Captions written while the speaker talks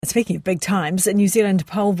Speaking of big times, New Zealand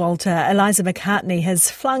pole vaulter Eliza McCartney has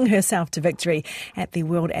flung herself to victory at the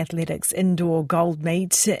World Athletics indoor gold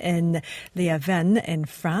meet in Liévin in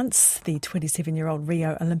France. The 27-year-old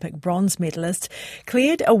Rio Olympic bronze medalist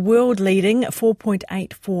cleared a world-leading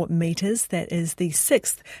 4.84 metres. That is the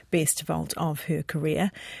sixth best vault of her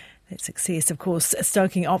career. That success, of course,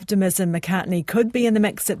 stoking optimism. McCartney could be in the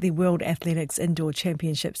mix at the World Athletics Indoor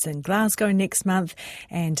Championships in Glasgow next month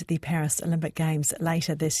and the Paris Olympic Games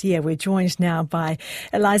later this year. We're joined now by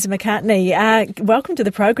Eliza McCartney. Welcome to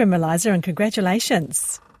the program, Eliza, and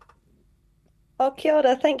congratulations. Oh, kia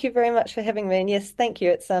ora. Thank you very much for having me. And yes, thank you.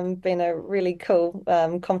 It's been a really cool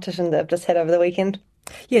competition that I've just had over the weekend.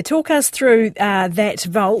 Yeah, talk us through that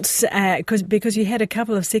vault, because you had a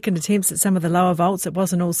couple of second attempts at some of the lower vaults. It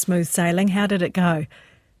wasn't all smooth sailing. How did it go?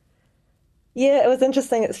 Yeah, it was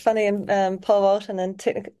interesting. It's funny in pole vault and in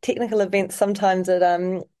technical events, sometimes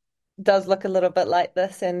it does look a little bit like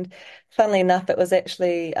this. And funnily enough, it was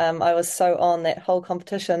actually, I was so on that whole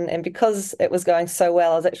competition. And because it was going so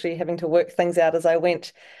well, I was actually having to work things out as I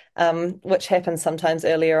went, which happens sometimes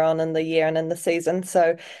earlier on in the year and in the season.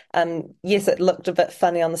 So, yes, it looked a bit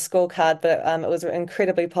funny on the scorecard, but it was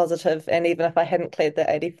incredibly positive. And even if I hadn't cleared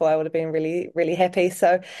the 84, I would have been really, really happy.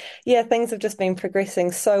 So, yeah, things have just been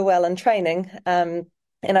progressing so well in training.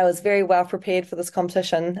 And I was very well prepared for this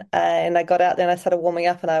competition. And I got out there and I started warming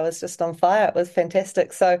up and I was just on fire. It was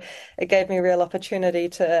fantastic. So it gave me a real opportunity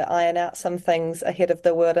to iron out some things ahead of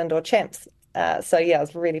the World Indoor Champs. So, yeah, I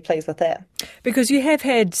was really pleased with that. Because you have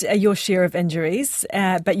had your share of injuries,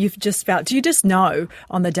 but you've just felt, do you just know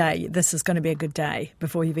on the day this is going to be a good day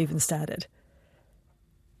before you've even started?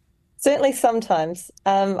 Certainly sometimes.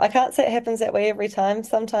 I can't say it happens that way every time.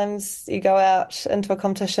 Sometimes you go out into a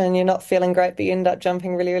competition and you're not feeling great, but you end up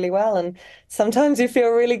jumping really, really well. And sometimes you feel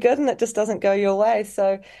really good and it just doesn't go your way.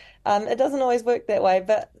 So it doesn't always work that way.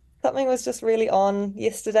 But something was just really on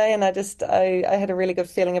yesterday and I had a really good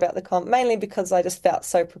feeling about the comp, mainly because I just felt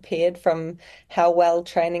so prepared from how well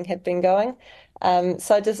training had been going.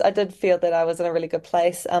 So I did feel that I was in a really good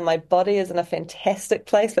place. My body is in a fantastic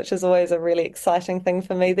place, which is always a really exciting thing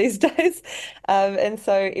for me these days. And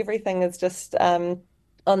so everything is just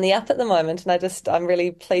on the up at the moment. And I'm really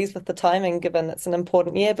pleased with the timing, given it's an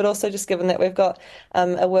important year, but also just given that we've got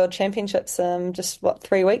a World Championships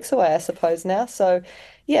 3 weeks away, I suppose now. So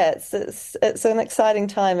yeah, it's an exciting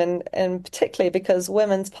time, and particularly because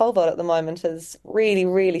women's pole vault at the moment is really,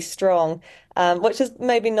 really strong, which is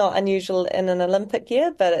maybe not unusual in an Olympic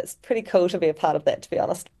year, but it's pretty cool to be a part of that, to be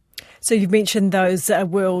honest. So you've mentioned those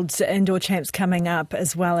World Indoor Champs coming up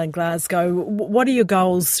as well in Glasgow. What are your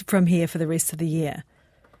goals from here for the rest of the year?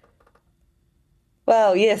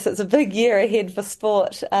 Well, yes, it's a big year ahead for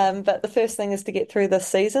sport, but the first thing is to get through this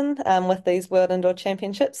season with these World Indoor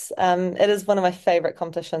Championships. It is one of my favourite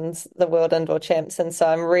competitions, the World Indoor Champs, and so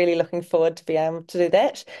I'm really looking forward to being able to do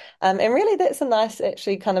that. And really, that's a nice,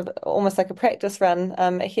 actually, kind of almost like a practice run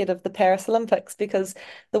ahead of the Paris Olympics, because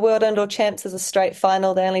the World Indoor Champs is a straight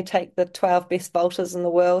final. They only take the 12 best vaulters in the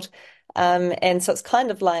world. And so it's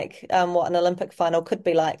kind of like what an Olympic final could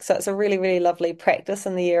be like. So it's a really, really lovely practice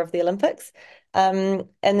in the year of the Olympics. And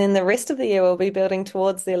then the rest of the year we'll be building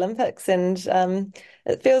towards the Olympics. And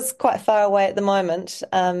it feels quite far away at the moment.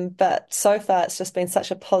 But so far it's just been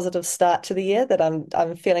such a positive start to the year that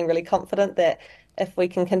I'm feeling really confident that if we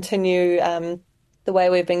can continue the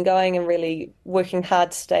way we've been going and really working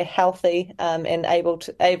hard to stay healthy and able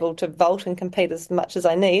to vault and compete as much as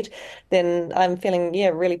I need, then I'm feeling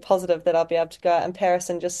really positive that I'll be able to go out in Paris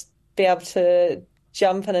and just be able to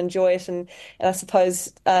jump and enjoy it and I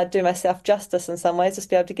suppose do myself justice in some ways, just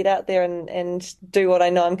be able to get out there and do what I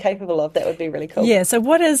know I'm capable of. That would be really cool. Yeah, so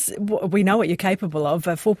we know what you're capable of.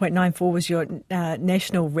 4.94 was your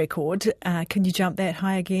national record. Can you jump that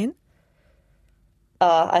high again?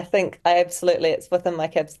 I think it's within my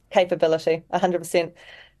capability, 100%.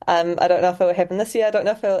 I don't know if it will happen this year. I don't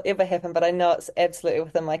know if it will ever happen, but I know it's absolutely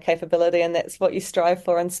within my capability, and that's what you strive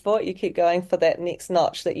for in sport. You keep going for that next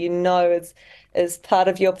notch that you know is part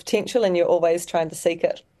of your potential, and you're always trying to seek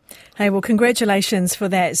it. Hey, well, congratulations for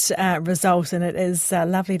that result, and it is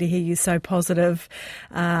lovely to hear you so positive,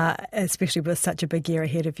 especially with such a big year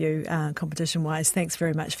ahead of you competition-wise. Thanks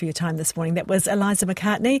very much for your time this morning. That was Eliza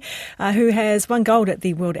McCartney, who has won gold at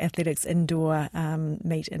the World Athletics Indoor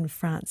meet in France.